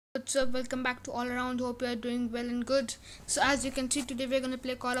What's up? Welcome back to All Around. Hope you are doing well and good. So as you can see, today we're gonna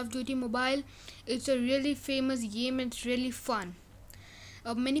play Call of Duty Mobile. It's a really famous game. It's really fun.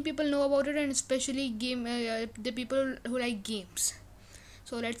 Many people know about it, and especially the people who like games.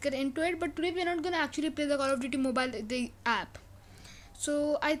 So let's get into it. But today we're not gonna actually play the Call of Duty Mobile the app.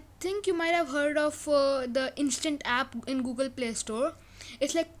 So I think you might have heard of the Instant app in Google Play Store.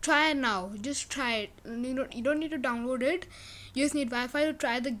 It's like try now. Just try it. You don't need to download it. You just need Wi-Fi to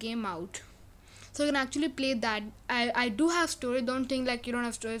try the game out. So you can actually play that. I do have storage. Don't think like you don't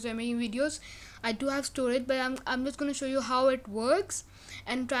have storage. I'm making videos. I do have storage, but I'm just gonna show you how it works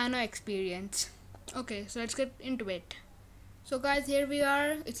and try no experience. Okay, so let's get into it. So guys, here we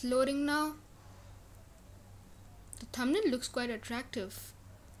are. It's loading now. The thumbnail looks quite attractive,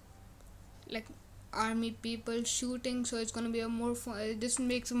 like army people shooting, so it's gonna be a more fun. This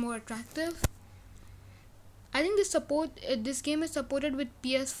makes it more attractive. I think this game is supported with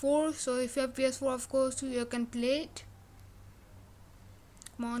PS4, so if you have PS4, of course you can play it.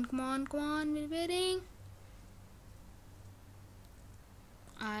 Come on, we're waiting.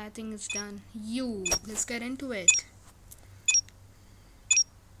 I think it's done. Let's get into it.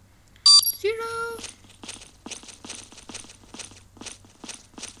 0.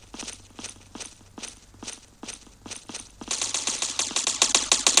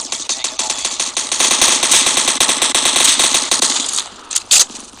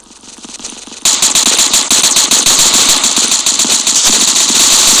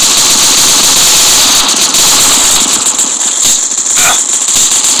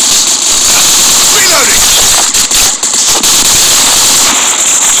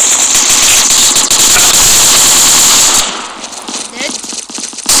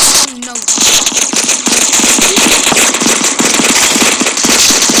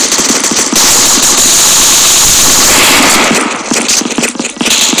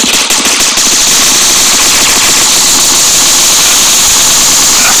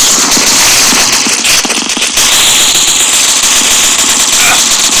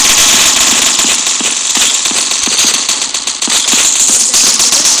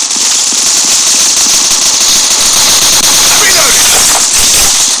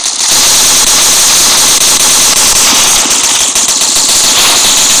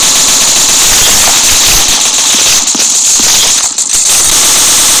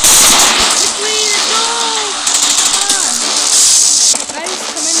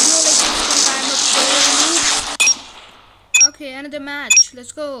 Okay, another match.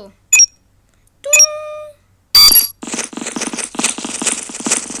 Let's go.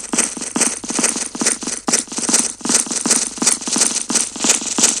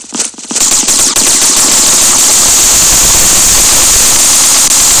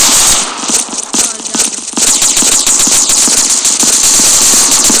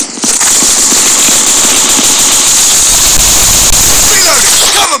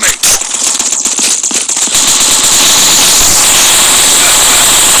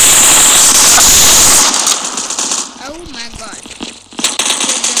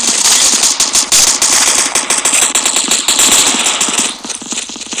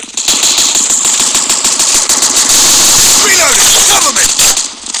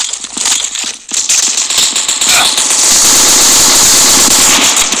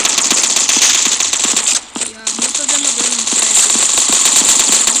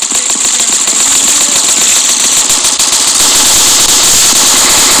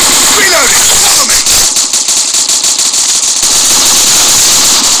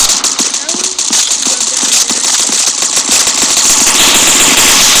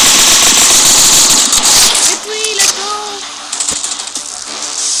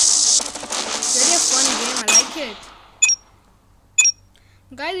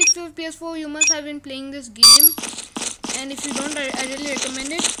 Guys, if you have PS4, you must have been playing this game, and if you don't, I really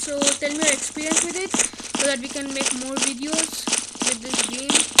recommend it. So tell me your experience with it so that we can make more videos with this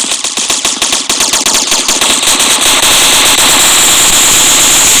game.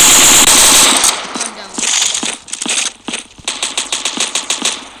 Calm down.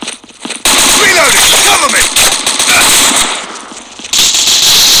 Reloading! Cover me!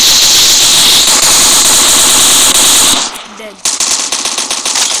 Dead.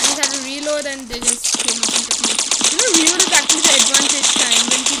 Reload and they just kill me instantly. Reload is actually the advantage time.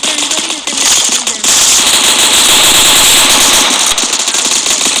 When people are reloading, you can just kill them.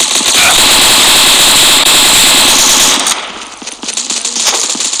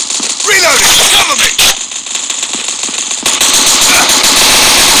 Reloading! Cover me!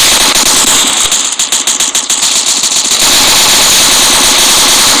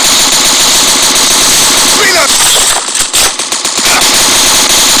 Reload!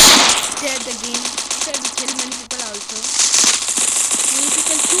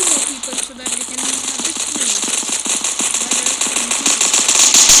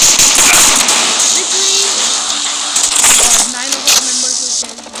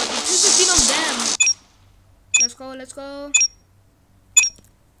 let's go.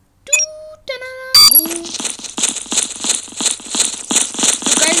 Boom. So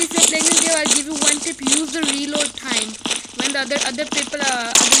guys, if you're playing this game, I'll give you one tip. Use the reload time. When the other people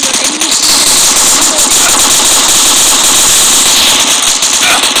are your enemies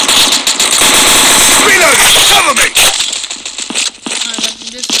Reload! Cover me!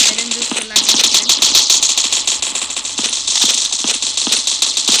 Just hide and just relax.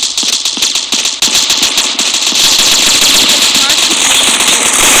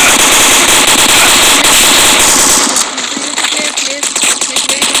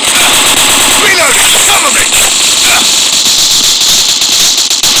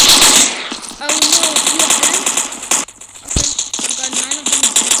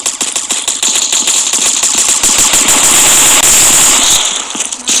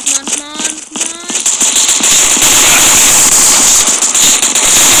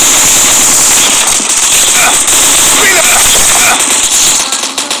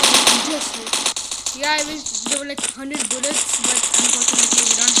 Yeah, I wish there were like 100 bullets, but unfortunately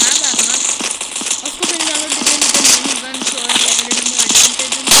we don't have that much. Of course, when you download the game, you can many guns, so it's like a little more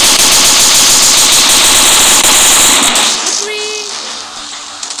advantage. Victory!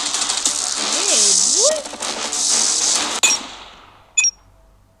 Hey, boy!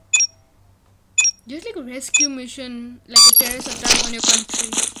 Just like a rescue mission, like a terrorist attack on your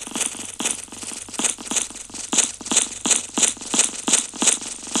country.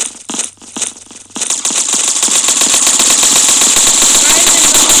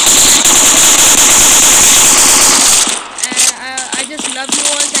 Love you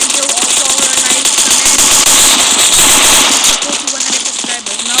all. Thank you all for all your likes, comments, support to 100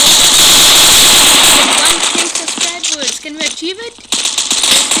 subscribers. Now, 1K subscribers. Can we achieve it?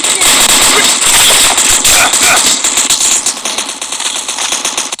 Yes,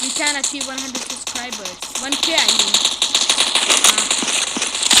 we can achieve 100 subscribers. 1K, I mean.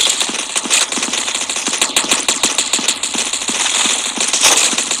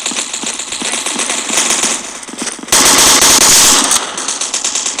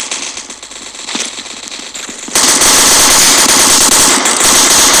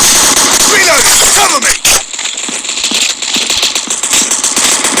 Cover me!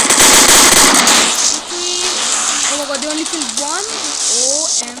 Oh my god, they only killed one?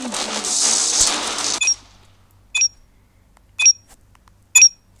 OMG.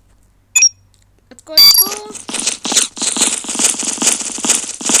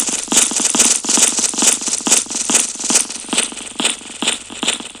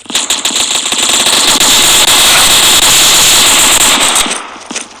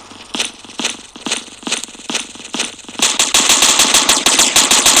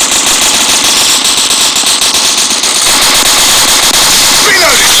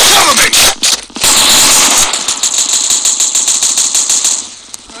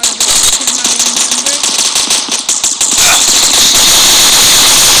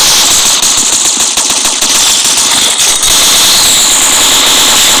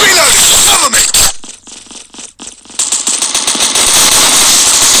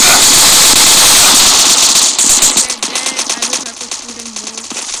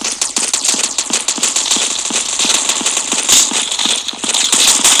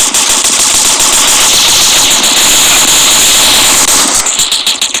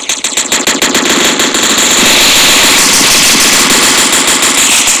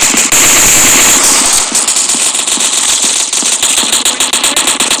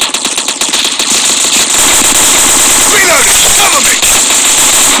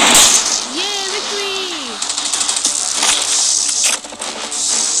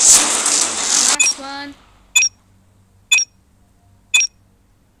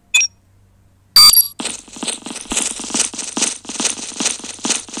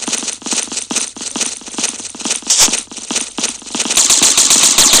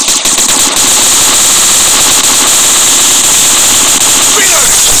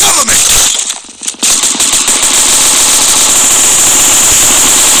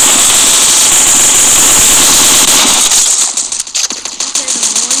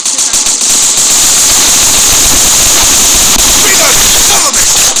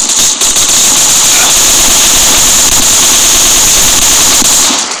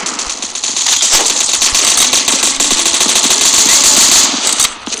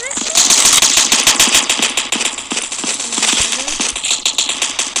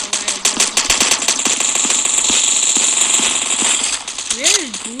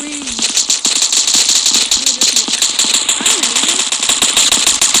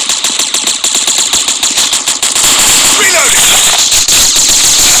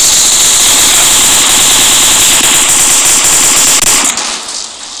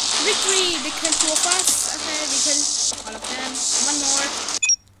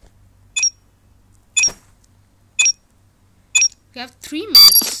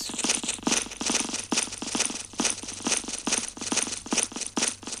 minutes.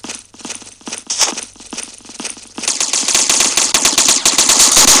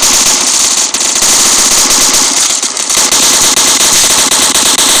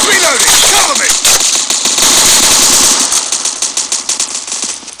 Reloading! Cover me!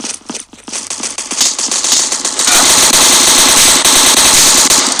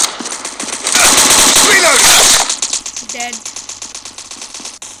 Reloading! Dead.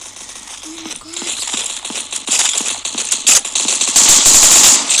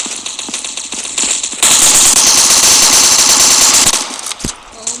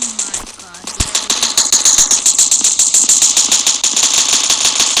 Oh my god. Oh my god.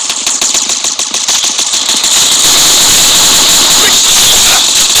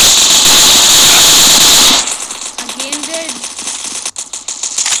 Again dead.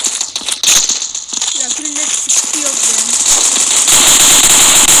 You actually let 60 of them.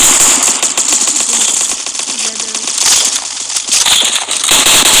 60 together.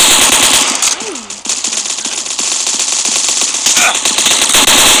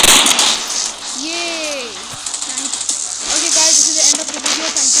 Yay! Okay guys, this is the end of the video.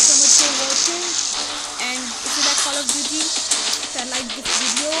 Thank you so much for watching. And if you like Call of Duty, then like this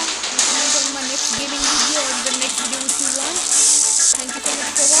video. Comment on my next gaming video or the next video which you want. Thank you so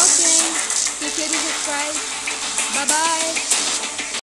much for watching. Please share and subscribe. Bye bye.